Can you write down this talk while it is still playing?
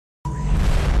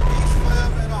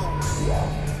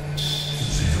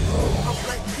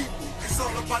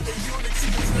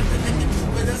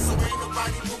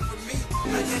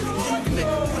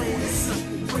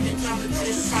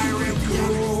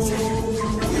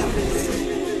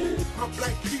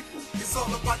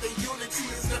all about the unity.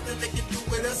 There's nothing they can do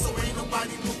with us, so ain't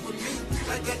nobody move with me.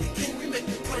 Like the king, we make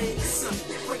it plain and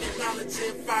simple. Bringing knowledge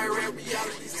and fire at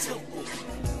reality's temple.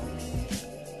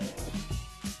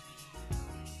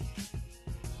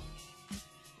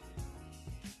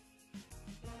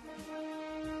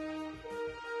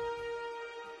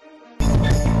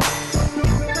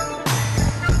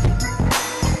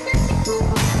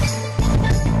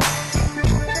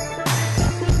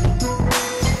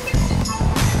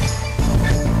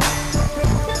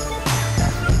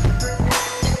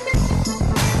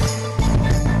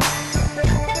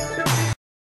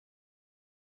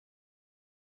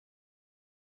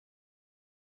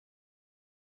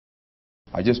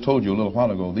 I just told you a little while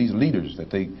ago, these leaders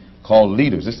that they call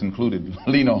leaders, this included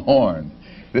Lena Horne,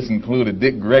 this included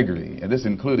Dick Gregory, and this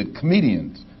included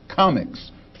comedians,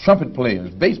 comics, trumpet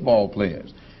players, baseball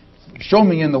players. Show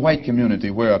me in the white community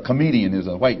where a comedian is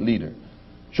a white leader.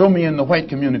 Show me in the white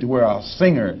community where a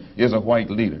singer is a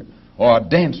white leader, or a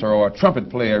dancer or a trumpet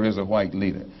player is a white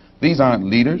leader. These aren't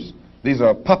leaders. These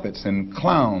are puppets and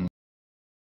clowns.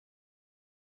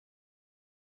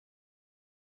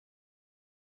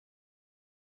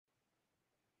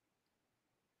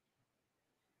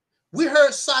 We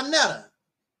heard Sonetta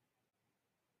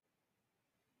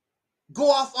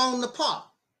go off on Nepal.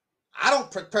 I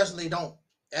personally don't,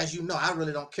 as you know, I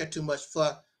really don't care too much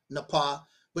for Nepal,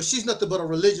 but she's nothing but a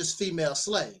religious female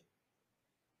slave.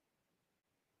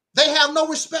 They have no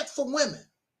respect for women.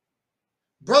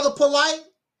 Brother Polite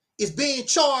is being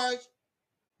charged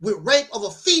with rape of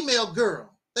a female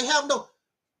girl. They have no,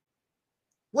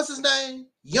 what's his name?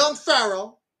 Young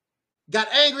Pharaoh got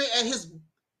angry at his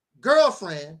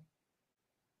girlfriend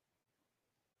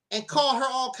and called her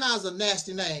all kinds of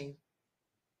nasty names.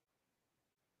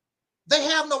 They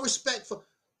have no respect for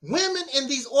women in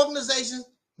these organizations,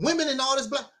 women in all this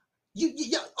black.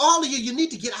 All of you need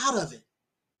to get out of it.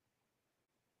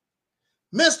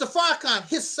 Mr. Farrakhan,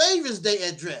 his Savior's Day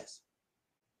address.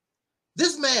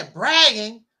 This man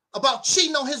bragging about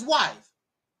cheating on his wife.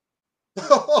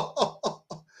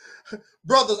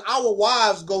 Brothers, our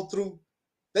wives go through,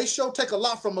 they sure take a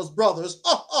lot from us brothers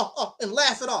and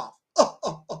laugh it off.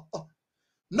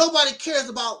 Nobody cares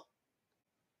about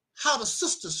how the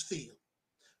sisters feel.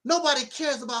 Nobody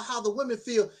cares about how the women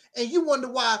feel. And you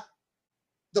wonder why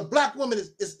the black woman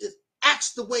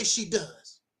acts the way she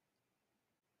does.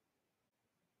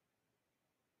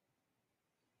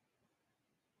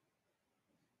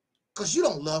 Because you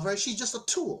don't love her. She's just a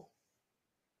tool.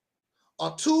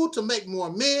 A tool to make more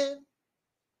men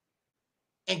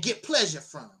and get pleasure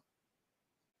from.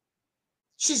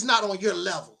 She's not on your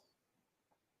level.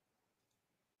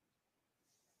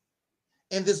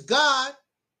 And this God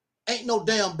ain't no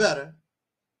damn better.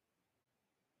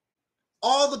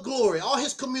 All the glory, all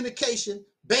his communication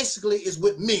basically is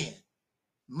with men.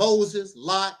 Moses,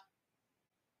 Lot,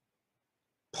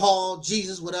 Paul,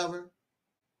 Jesus, whatever.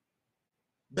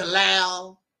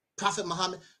 Bilal, Prophet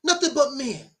Muhammad, nothing but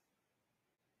men.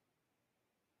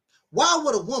 Why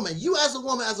would a woman, you as a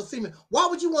woman, as a female, why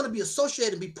would you want to be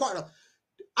associated and be part of?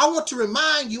 I want to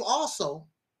remind you also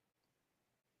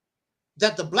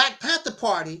that the Black Panther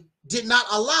Party did not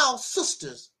allow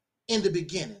sisters in the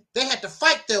beginning. They had to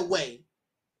fight their way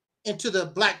into the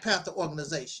Black Panther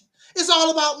organization. It's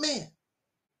all about men.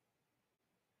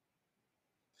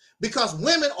 Because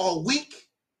women are weak,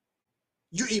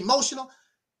 you're emotional.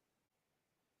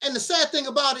 And the sad thing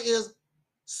about it is,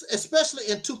 especially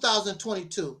in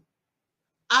 2022,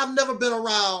 I've never been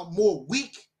around more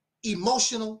weak,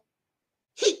 emotional.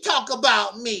 He talk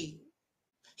about me.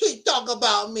 He talk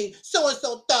about me.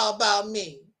 So-and-so thought about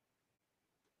me.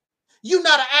 You're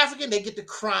not an African, they get to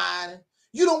crying.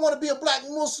 You don't want to be a black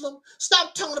Muslim?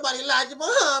 Stop talking about Elijah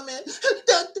Muhammad.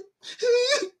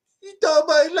 You talk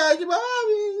about Elijah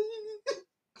Muhammad.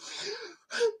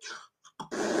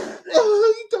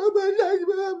 You talk about Elijah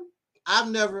Muhammad. I've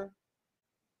never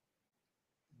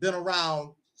been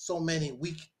around so many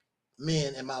weak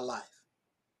men in my life.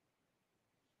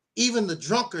 Even the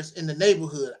drunkards in the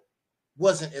neighborhood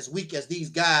wasn't as weak as these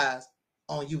guys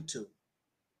on YouTube.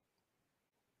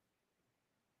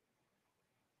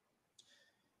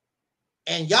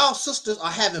 And y'all sisters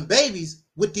are having babies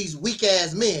with these weak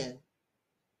ass men.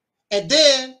 And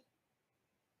then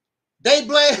they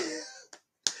blame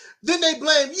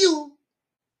you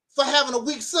for having a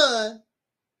weak son,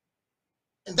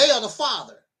 and they are the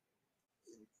father.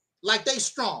 Like they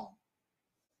strong.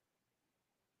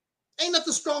 Ain't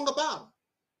nothing strong about them.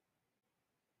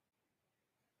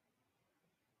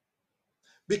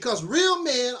 Because real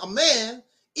men, a man,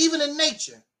 even in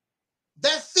nature,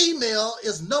 that female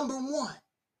is number one.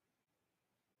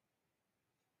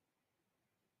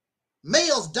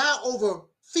 Males die over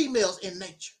females in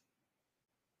nature.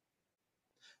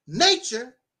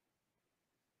 Nature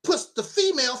puts the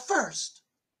female first.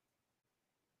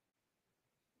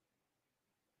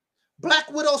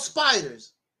 Black widow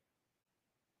spiders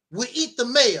will eat the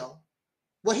male.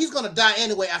 Well, he's going to die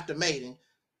anyway after mating,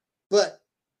 but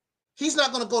he's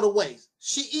not going to go to waste.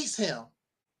 She eats him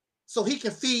so he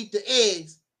can feed the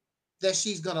eggs that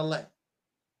she's going to lay.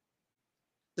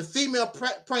 The female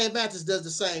praying mantis does the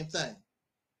same thing.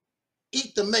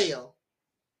 Eat the male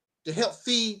to help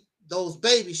feed those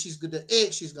babies, the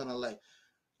eggs she's going to lay.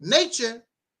 Nature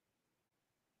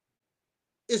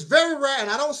is very rare, and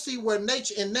I don't see where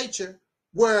nature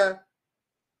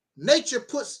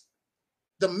puts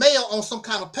the male on some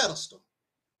kind of pedestal.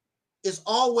 It's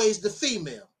always the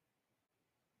female.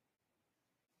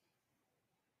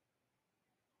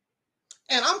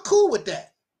 And I'm cool with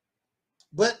that.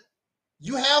 But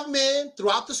you have men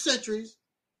throughout the centuries,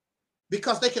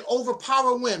 because they can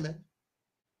overpower women,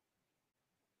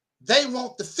 they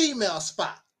want the female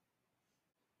spot.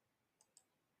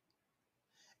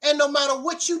 And no matter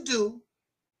what you do,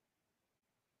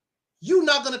 you're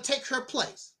not going to take her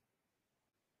place.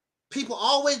 People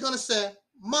always going to say,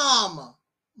 mama,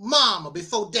 mama,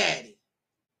 before daddy.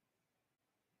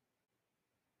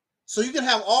 So you can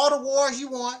have all the wars you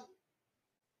want.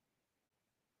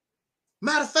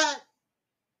 Matter of fact,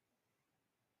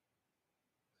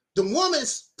 the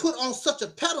woman's put on such a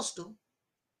pedestal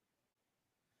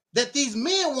that these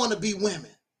men want to be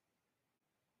women.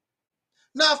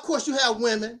 Now, of course, you have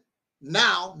women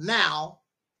now,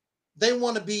 they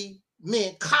want to be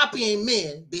men, copying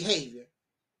men behavior.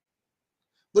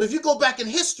 But if you go back in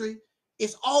history,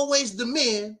 it's always the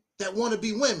men that want to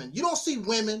be women. You don't see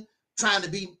women trying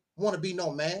to want to be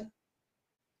no man.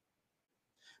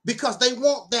 Because they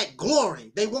want that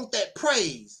glory. They want that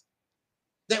praise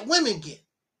that women get.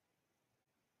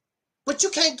 But you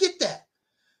can't get that.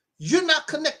 You're not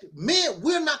connected. Men,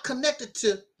 we're not connected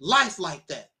to life like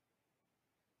that.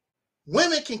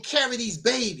 Women can carry these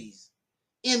babies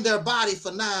in their body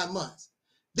for 9 months.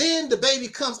 Then the baby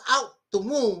comes out the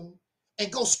womb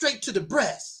and goes straight to the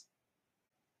breast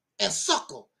and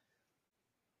suckle.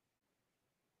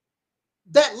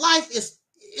 That life is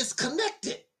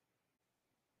connected.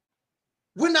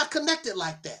 We're not connected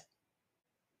like that.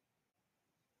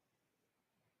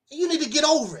 You need to get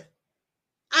over it.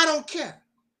 I don't care.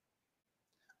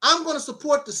 I'm going to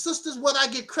support the sisters whether I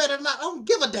get credit or not. I don't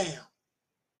give a damn.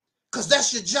 Because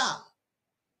that's your job.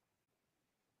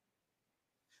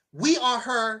 We are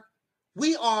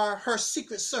her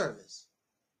secret service.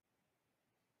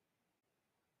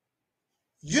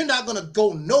 You're not going to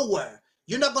go nowhere.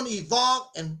 You're not going to evolve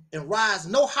and rise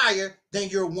no higher than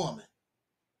your woman.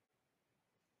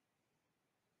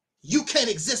 You can't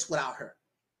exist without her.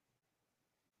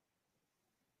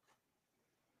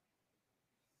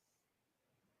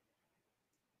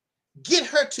 Get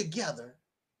her together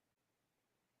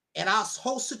and our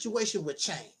whole situation would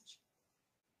change.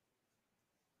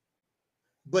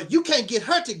 But you can't get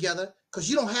her together because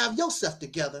you don't have yourself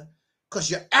together because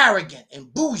you're arrogant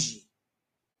and bougie.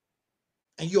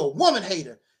 And you're a woman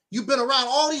hater. You've been around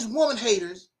all these woman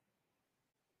haters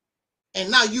and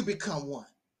now you become one.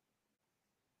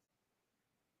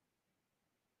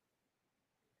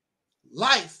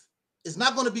 Life is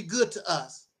not going to be good to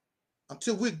us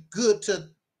until we're good to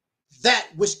that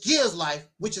which gives life,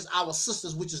 which is our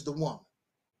sisters, which is the woman.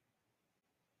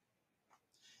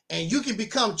 And you can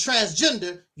become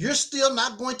transgender, you're still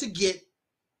not going to get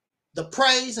the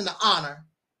praise and the honor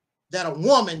that a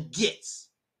woman gets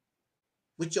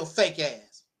with your fake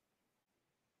ass.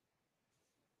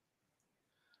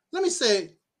 Let me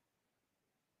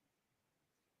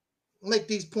make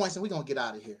these points and we're going to get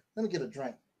out of here. Let me get a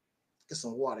drink. Get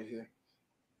some water here.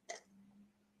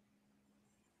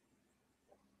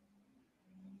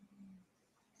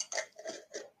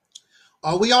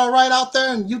 Are we all right out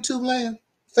there in YouTube land?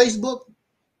 Facebook?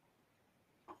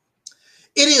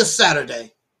 It is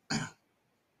Saturday.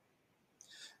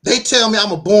 They tell me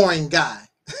I'm a boring guy.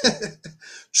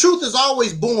 Truth is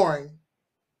always boring.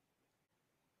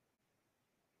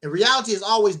 And reality is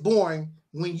always boring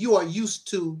when you are used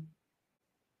to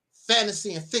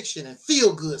fantasy and fiction and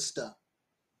feel-good stuff.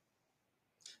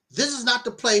 This is not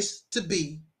the place to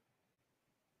be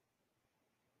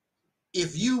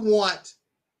if you want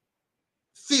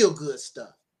feel-good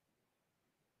stuff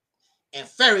and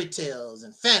fairy tales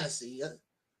and fantasy.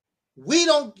 We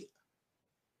don't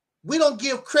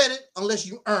give credit unless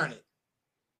you earn it.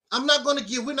 We're not going to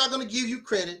give you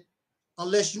credit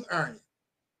unless you earn it.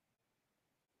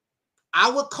 I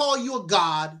would call you a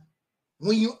god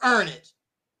when you earn it.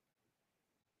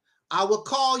 I will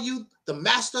call you the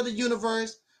master of the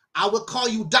universe. I will call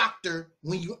you doctor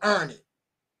when you earn it.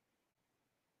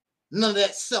 None of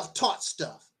that self-taught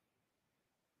stuff.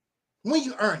 When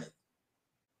you earn it.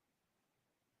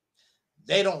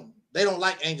 They don't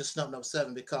like Angel Snub number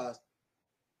 7 because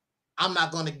I'm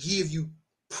not going to give you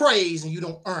praise and you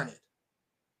don't earn it.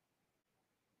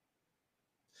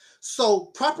 So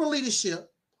proper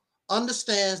leadership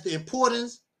understands the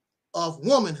importance of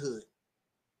womanhood.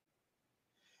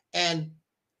 And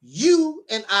you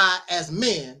and I as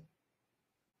men,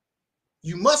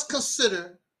 you must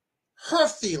consider her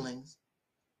feelings.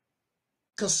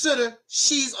 Consider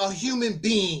she's a human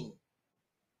being.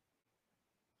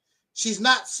 She's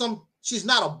not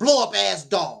a blow-up ass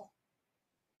doll.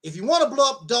 If you want a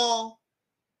blow-up doll,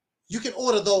 you can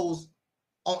order those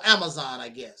on Amazon, I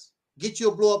guess. Get you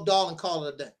a blow-up doll and call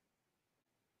it a day.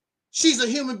 She's a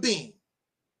human being.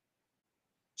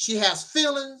 She has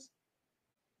feelings.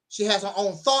 She has her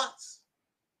own thoughts.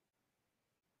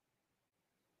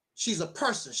 She's a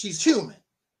person. She's human.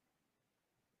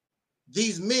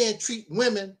 These men treat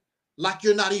women like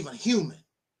you're not even human.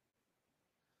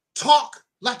 Talk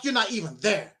like you're not even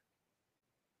there.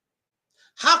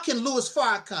 How can Louis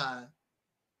Farrakhan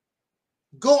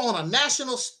go on a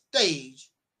national stage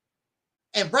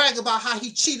and brag about how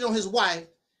he cheated on his wife?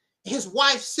 His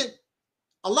wife sent,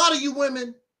 a lot of you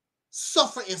women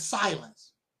suffer in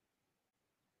silence.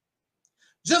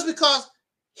 Just because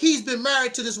he's been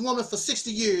married to this woman for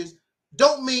 60 years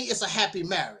don't mean it's a happy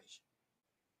marriage.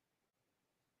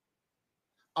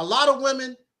 A lot of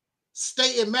women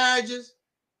stay in marriages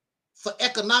for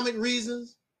economic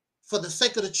reasons, for the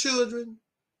sake of the children,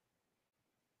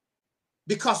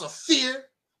 because of fear.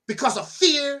 Because of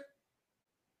fear.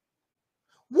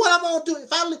 What I'm gonna do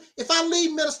if I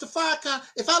leave Minister Farrakhan,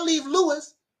 if I leave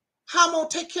Louis, how I'm gonna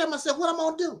take care of myself? What I'm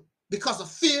gonna do? Because of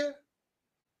fear.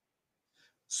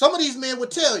 Some of these men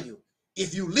would tell you,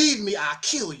 if you leave me, I'll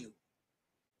kill you.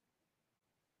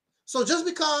 So just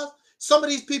because some of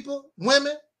these people,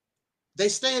 women, they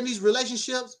stay in these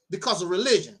relationships because of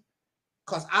religion.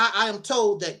 Because I am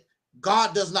told that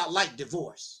God does not like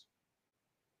divorce.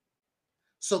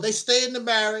 So they stay in the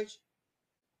marriage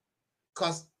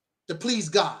because to please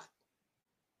God.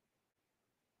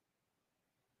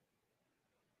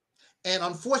 And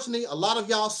unfortunately, a lot of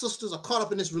y'all sisters are caught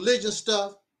up in this religion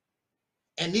stuff.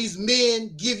 And these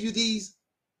men give you these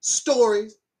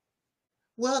stories.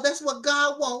 Well, that's what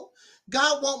God wants.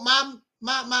 God wants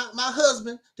my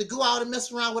husband to go out and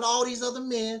mess around with all these other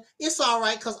men. It's all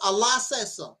right because Allah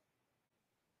says so.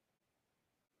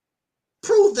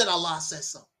 Prove that Allah says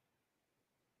so.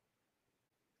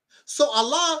 So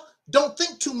Allah don't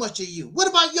think too much of you. What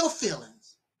about your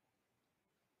feelings?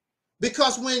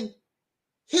 Because when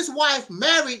his wife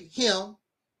married him,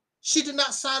 she did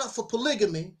not sign up for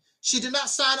polygamy. She did not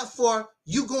sign up for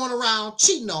you going around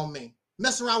cheating on me,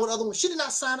 messing around with other women. She did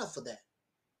not sign up for that.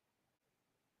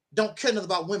 Don't care nothing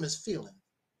about women's feelings.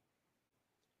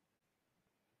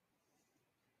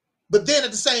 But then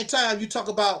at the same time, you talk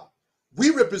about we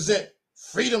represent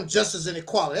freedom, justice, and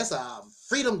equality. That's a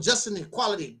freedom, justice, and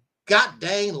equality god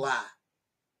dang lie.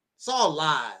 It's all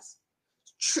lies.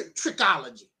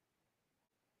 Trickology.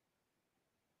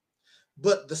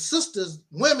 But the sisters,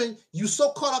 women, you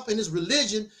so caught up in this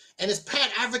religion and this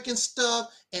Pan-African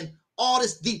stuff and all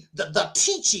this, the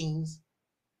teachings,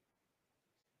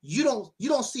 you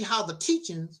don't see how the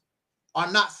teachings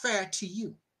are not fair to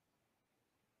you.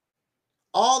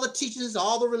 All the teachings,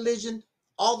 all the religion,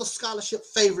 all the scholarship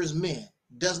favors men,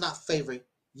 does not favor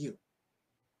you.